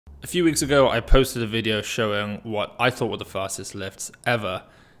A few weeks ago, I posted a video showing what I thought were the fastest lifts ever.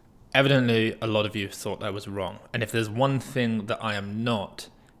 Evidently, a lot of you thought I was wrong. And if there's one thing that I am not,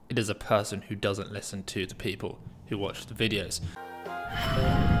 it is a person who doesn't listen to the people who watch the videos.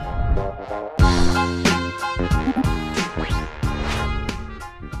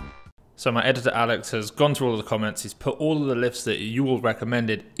 So my editor Alex has gone through all of the comments, he's put all of the lifts that you all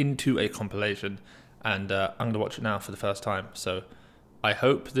recommended into a compilation, and I'm going to watch it now for the first time. So I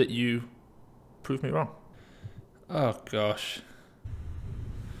hope that you prove me wrong. Oh gosh.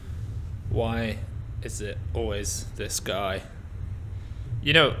 Why is it always this guy?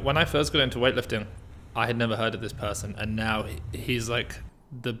 You know, when I first got into weightlifting, I had never heard of this person, and now he's like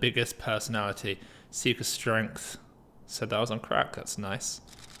the biggest personality. Seeker Strength said that was on crack, that's nice.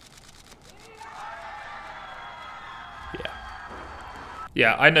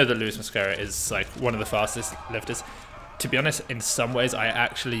 Yeah, I know that Luis Mosquera is like one of the fastest lifters. To be honest, in some ways,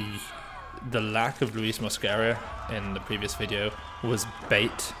 the lack of Luis Mosquera in the previous video was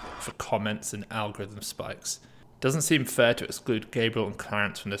bait for comments and algorithm spikes. Doesn't seem fair to exclude Gabriel and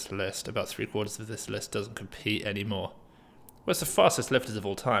Clarence from this list. About 3/4 of this list doesn't compete anymore. Well, it's the fastest lifters of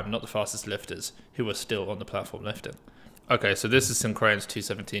all time, not the fastest lifters who are still on the platform lifting. Okay, so this is Sincraian's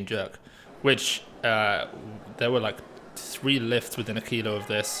 217 jerk, which there were like 3 lifts within a kilo of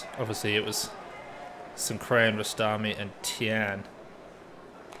this. Obviously it was Sincraian, Rostami and Tian.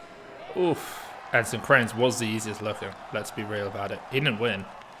 Oof. And Sincraian's was the easiest looking, let's be real about it. He didn't win.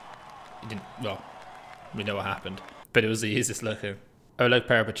 Well, we know what happened. But it was the easiest looking. Oleg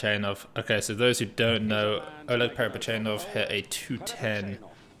Perepetchenov. Okay, so those who don't know, Oleg Perepetchenov hit a 210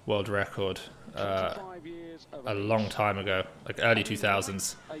 world record a long time ago, like early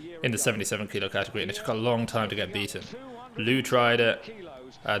 2000s, in the 77 kilo category, and it took a long time to get beaten. Lou tried it.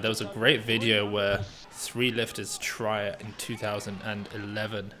 There was a great video where 3 lifters try it in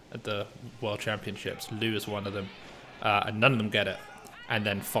 2011 at the World Championships. Lou is one of them, and none of them get it. And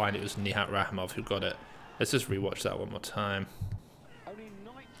then finally it was Nihat Rahimov who got it. Let's just rewatch that one more time.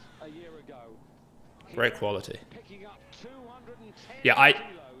 Great quality. Yeah,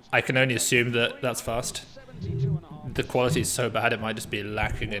 I can only assume that that's fast. The quality is so bad it might just be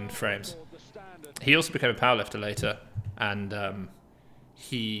lacking in frames. He also became a powerlifter later, and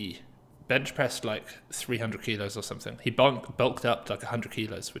he bench pressed like 300 kilos or something. He bulked up to like 100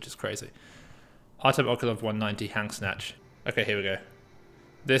 kilos, which is crazy. Artem Okulov 190 hang snatch. Okay, here we go.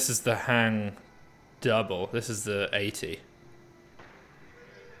 This is the hang double. This is the 80.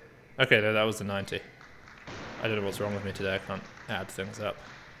 Okay, no, that was the 90. I don't know what's wrong with me today. I can't add things up.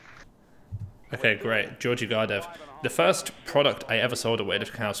 Okay, great. Georgi Gardev. The first product I ever sold at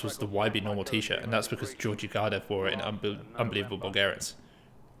Weightlifting House was the YB normal t-shirt, and that's because Georgi Gardev wore it in unbelievable Bulgarians.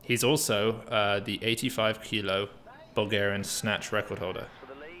 He's also the 85 kilo Bulgarian snatch record holder.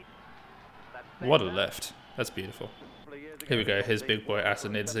 What a lift. That's beautiful. Here we go. Here's big boy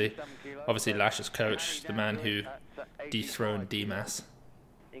Asanidze. Obviously Lash's coach, the man who dethroned Dimas.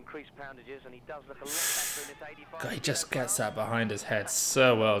 God, he just gets that behind his head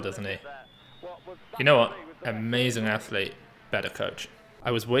so well, doesn't he? You know what? Amazing athlete, better coach.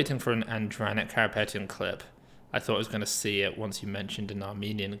 I was waiting for an Andranik Karapetyan clip. I thought I was going to see it once you mentioned an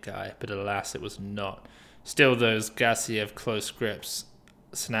Armenian guy, but alas, it was not. Still, those Gassiev close grips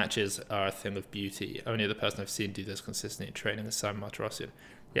snatches are a thing of beauty. Only the person I've seen do this consistently in training is Simon Martirosyan.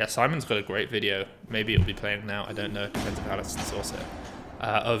 Yeah, Simon's got a great video. Maybe it'll be playing now. I don't know. Depends on how it's source it.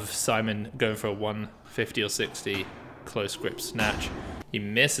 Of Simon going for a 150 or 60 close grip snatch. He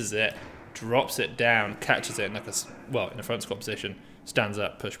misses it, drops it down, catches it in like in a front squat position, stands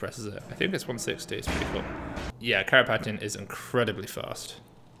up, push presses it. I think it's 160. It's pretty cool. Yeah, Karapetyan is incredibly fast,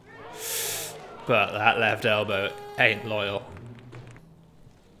 but that left elbow ain't loyal.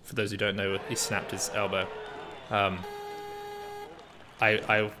 For those who don't know, he snapped his elbow. I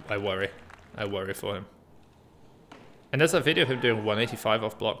worry. I worry for him. And there's that video of him doing 185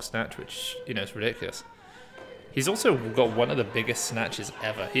 off block snatch, which, you know, is ridiculous. He's also got one of the biggest snatches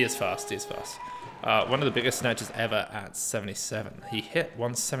ever. He is fast, he is fast. One of the biggest snatches ever at 77. He hit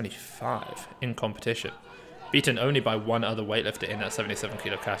 175 in competition. Beaten only by one other weightlifter in that 77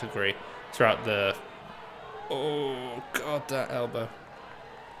 kilo category throughout the... Oh, God, that elbow.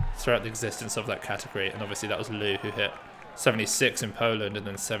 Throughout the existence of that category. And obviously that was Lou, who hit 76 in Poland and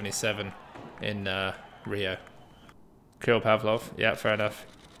then 77 in Rio. Kirill Pavlov, yeah, fair enough.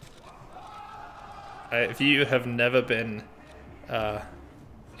 If you have never been,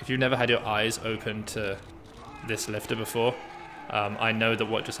 if you've never had your eyes open to this lifter before, I know that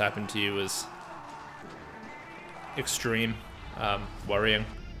what just happened to you was extreme, worrying,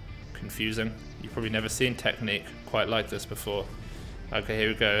 confusing. You've probably never seen technique quite like this before. Okay, here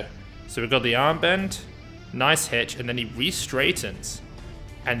we go. So we've got the arm bend, nice hitch, and then he re-straightens.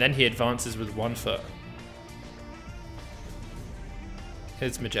 And then he advances with one foot.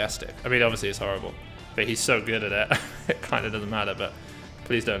 It's majestic. I mean, obviously it's horrible, but he's so good at it, it kind of doesn't matter, but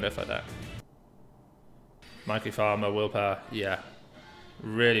please don't lift like that. Mikey Farmer, willpower, yeah.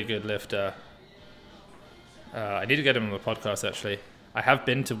 Really good lifter. I need to get him on the podcast, actually. I have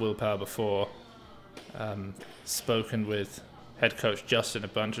been to willpower before. Spoken with head coach Justin a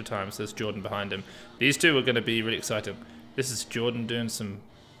bunch of times. There's Jordan behind him. These two are going to be really exciting. This is Jordan doing some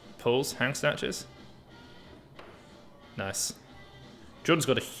pulls, hang snatches. Nice. Jordan's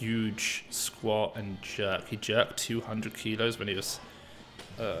got a huge squat and jerk. He jerked 200 kilos when he was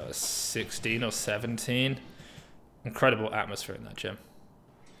 16 or 17. Incredible atmosphere in that gym.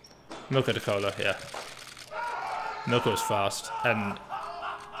 Milko Tokola, yeah. Milko was fast and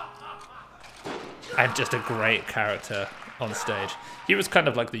just a great character on stage. He was kind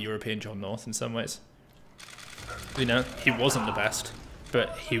of like the European John North in some ways. You know, he wasn't the best,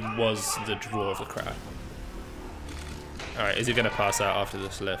 but he was the draw of the crowd. Alright, is he going to pass out after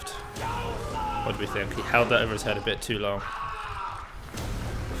this lift? What do we think? He held that over his head a bit too long.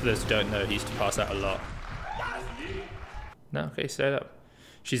 For those who don't know, he used to pass out a lot. No, okay, stayed up.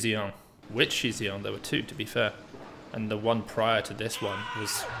 Shi Zhiyong. Which Shi Zhiyong? There were two, to be fair. And the one prior to this one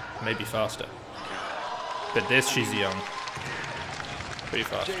was maybe faster. But this Shi Zhiyong, pretty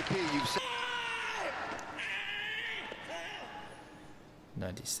fast.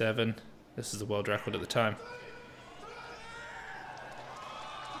 97. This is the world record at the time.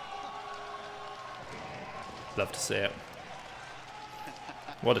 Love to see it.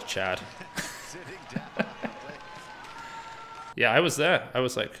 What a Chad. Yeah, I was there. I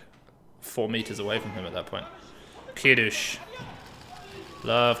was like 4 meters away from him at that point. Kianoush.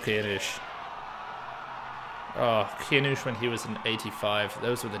 Love Kianoush. Oh, Kianoush when he was in 85.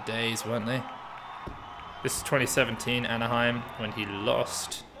 Those were the days, weren't they? This is 2017 Anaheim when he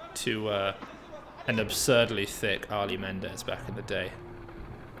lost to an absurdly thick Ali Mendez back in the day.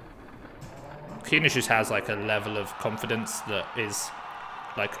 Kianoush just has like a level of confidence that is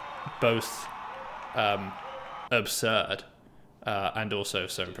like both absurd and also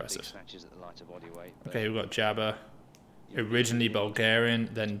so impressive. Okay, we've got Jabba, originally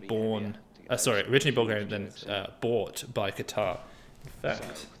Bulgarian, then born. Originally Bulgarian, then bought by Qatar. In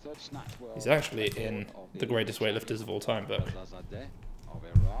fact, he's actually in the Greatest Weightlifters of all time book.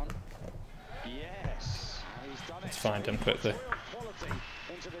 Let's find him quickly.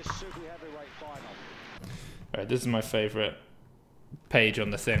 Alright, this is my favourite page on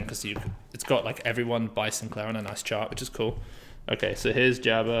the thing because it's got like everyone by Sinclair on a nice chart, which is cool. Okay, so here's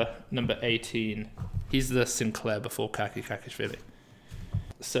Jabba, number 18. He's the Sinclair before Kakishvili.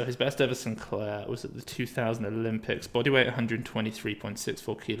 So his best ever Sinclair was at the 2000 Olympics. Bodyweight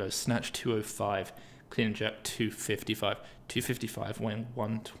 123.64 kilos, snatch 205, clean and jerk 255. 255 weighing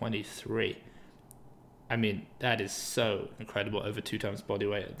 123. I mean, that is so incredible, over 2 times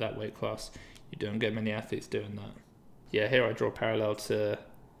bodyweight at that weight class. You don't get many athletes doing that. Yeah, here I draw a parallel to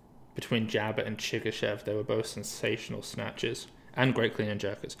between Jabba and Chigashev. They were both sensational snatchers and great clean and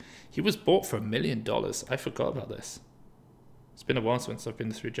jerkers. He was bought for $1 million. I forgot about this. It's been a while since I've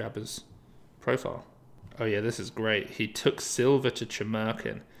been through Jabba's profile. Oh yeah, this is great. He took silver to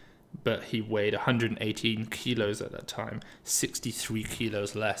Chamerkin, but he weighed 118 kilos at that time, 63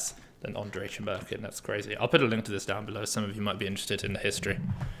 kilos less than Andre Chamerkin. That's crazy. I'll put a link to this down below. Some of you might be interested in the history.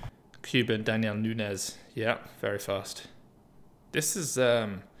 Cuban Daniel Nunez. Yeah, very fast. This is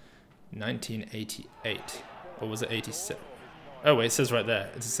 1988. Or was it 87? Oh wait, it says right there.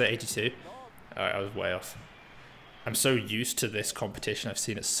 It says 82. Alright, I was way off. I'm so used to this competition. I've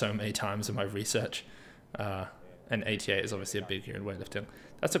seen it so many times in my research. And 88 is obviously a big year in weightlifting.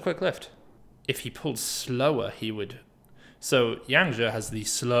 That's a quick lift. If he pulled slower, he would... So Yangzhe has the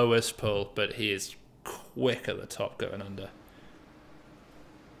slowest pull, but he is quick at the top going under.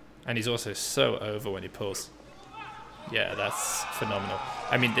 And he's also so over when he pulls. Yeah, that's phenomenal.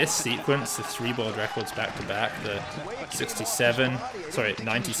 I mean, this sequence, the 3 world records back to back, the 97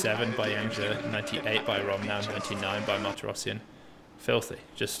 by Yangzhe, 98 by Romnau, 99 by Martirosyan. Filthy.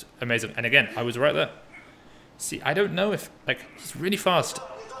 Just amazing. And again, I was right there. See, I don't know if, like, he's really fast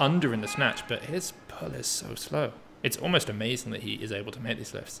under in the snatch, but his pull is so slow. It's almost amazing that he is able to make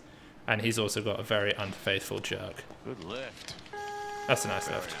these lifts. And he's also got a very unfaithful jerk. Good lift. That's a nice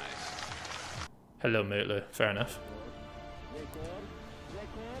lift. Halil Mutlu, fair enough.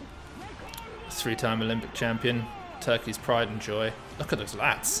 3-time Olympic champion, Turkey's pride and joy. Look at those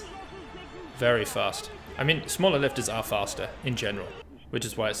lats. Very fast. I mean, smaller lifters are faster in general, which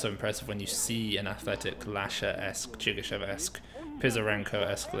is why it's so impressive when you see an athletic Lasha-esque, Chigashev-esque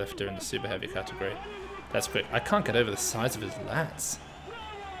Pizarenko-esque lifter in the super heavy category. That's quick. I can't get over the size of his lats.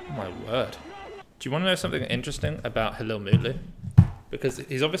 Oh my word. Do you want to know something interesting about Halil Mutlu? Because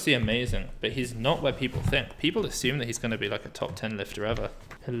he's obviously amazing, but he's not where people think. People assume that he's going to be like a top 10 lifter ever.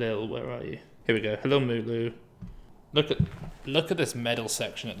 Halil, where are you? Here we go. Halil Mutlu. Look at this medal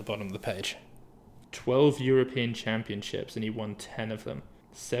section at the bottom of the page. 12 European championships and he won 10 of them.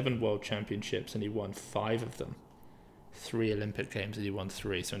 7 world championships and he won 5 of them. 3 Olympic games and he won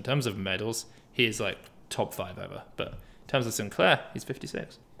 3. So in terms of medals, he is like top 5 ever. But in terms of Sinclair, he's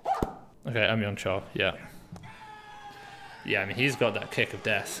 56. Okay, I'm Yun Chol. Yeah. Yeah, I mean, he's got that kick of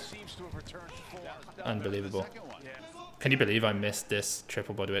death. Unbelievable. Can you believe I missed this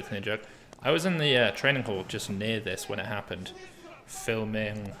triple bodyweight clean and jerk? I was in the training hall just near this when it happened,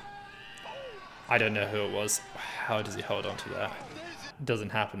 filming. I don't know who it was. How does he hold on to that? It doesn't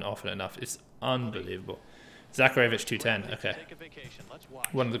happen often enough. It's unbelievable. Zakharevich 210. Okay.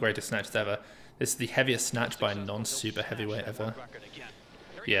 One of the greatest snatches ever. This is the heaviest snatch by a non-super heavyweight ever.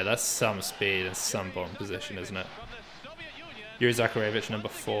 Yeah, that's some speed and some bottom position, isn't it? Yuri Zakharevich, number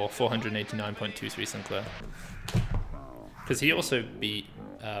 4, 489.23 Sinclair. Because he also beat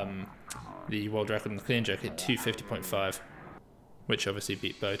the world record in the clean and jerk at 250.5, which obviously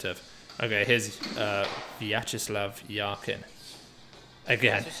beat Botev. Okay, here's Vyacheslav Yarkin.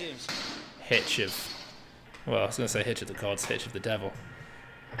 Again, hitch of, well, I was going to say hitch of the gods, hitch of the devil.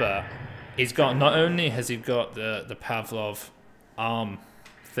 But he's got, not only has he got the Pavlov arm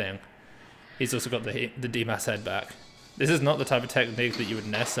thing, he's also got the Dimas head back. This is not the type of technique that you would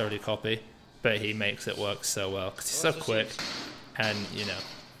necessarily copy, but he makes it work so well because he's so quick and, you know,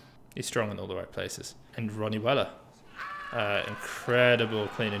 he's strong in all the right places. And Ronnie Weller, incredible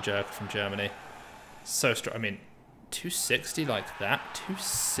clean and jerk from Germany. So strong. I mean, 260 like that?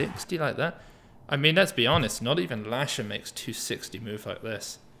 260 like that? I mean, let's be honest, not even Lasher makes 260 move like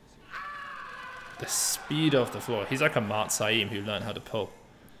this. The speed off the floor. He's like a Mart Saeed who learned how to pull.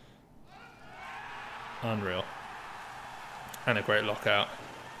 Unreal. And a great lockout.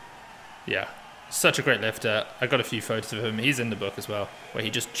 Yeah, such a great lifter. I got a few photos of him. He's in the book as well, where he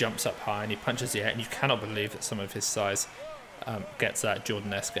just jumps up high and he punches the air, and you cannot believe that some of his size gets that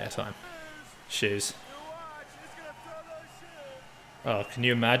Jordan-esque airtime. Shoes. Oh, can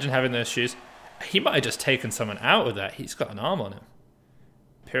you imagine having those shoes? He might have just taken someone out with that. He's got an arm on him.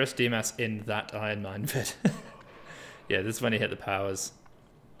 Pyrros Dimas in that Iron Man vid. Yeah, this is when he hit the powers.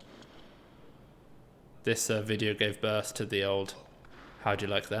 This video gave birth to the old, how'd you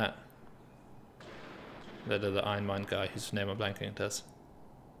like that? The Iron Man guy whose name I'm blanking does.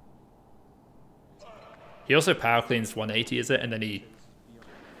 He also power cleans 180, is it? And then he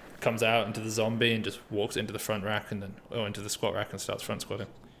comes out into the zombie and just walks into the front rack and then, oh, into the squat rack and starts front squatting.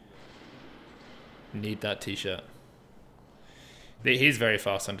 Need that t-shirt. He's very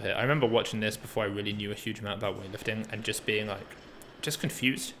fast under here. I remember watching this before I really knew a huge amount about weightlifting and just being like, just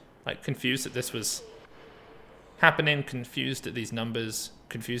confused. Like confused that this was happening, confused at these numbers,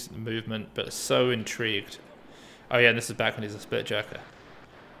 confused at the movement, but so intrigued. Oh yeah, and this is back when he's a split jerker.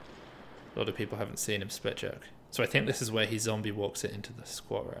 A lot of people haven't seen him split jerk. So I think this is where he zombie walks it into the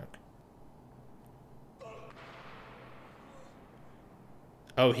squat rack.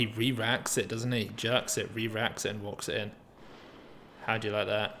 Oh, he re-racks it, doesn't he? Jerks it, re-racks it, and walks it in. How do you like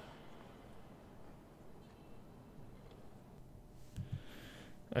that?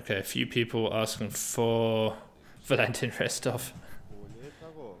 Okay, a few people asking for Valentin Hristov.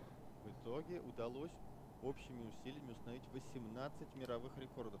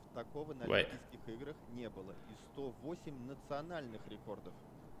 Wait.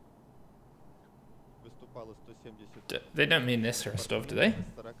 They don't mean this Hristov, do they?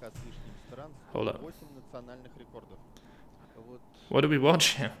 Hold up. What are we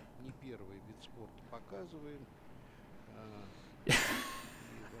watching?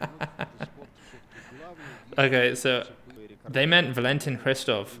 Okay, so they meant Valentin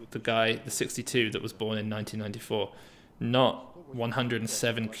Hristov, the guy, the 62 that was born in 1994, not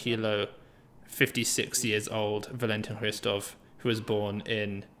 107 kilo, 56 years old Valentin Hristov, who was born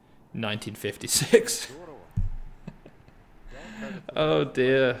in 1956. Oh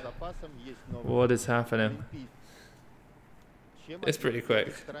dear. What is happening? It's pretty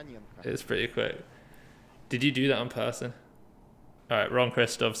quick. It's pretty quick. Did you do that on person? Alright, wrong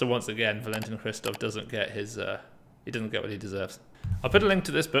Hristov. So once again, Valentin Hristov doesn't get his, he doesn't get what he deserves. I'll put a link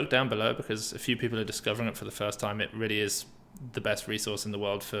to this book down below because a few people are discovering it for the first time. It really is the best resource in the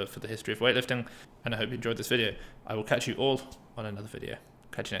world for the history of weightlifting. And I hope you enjoyed this video. I will catch you all on another video.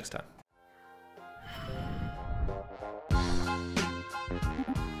 Catch you next time.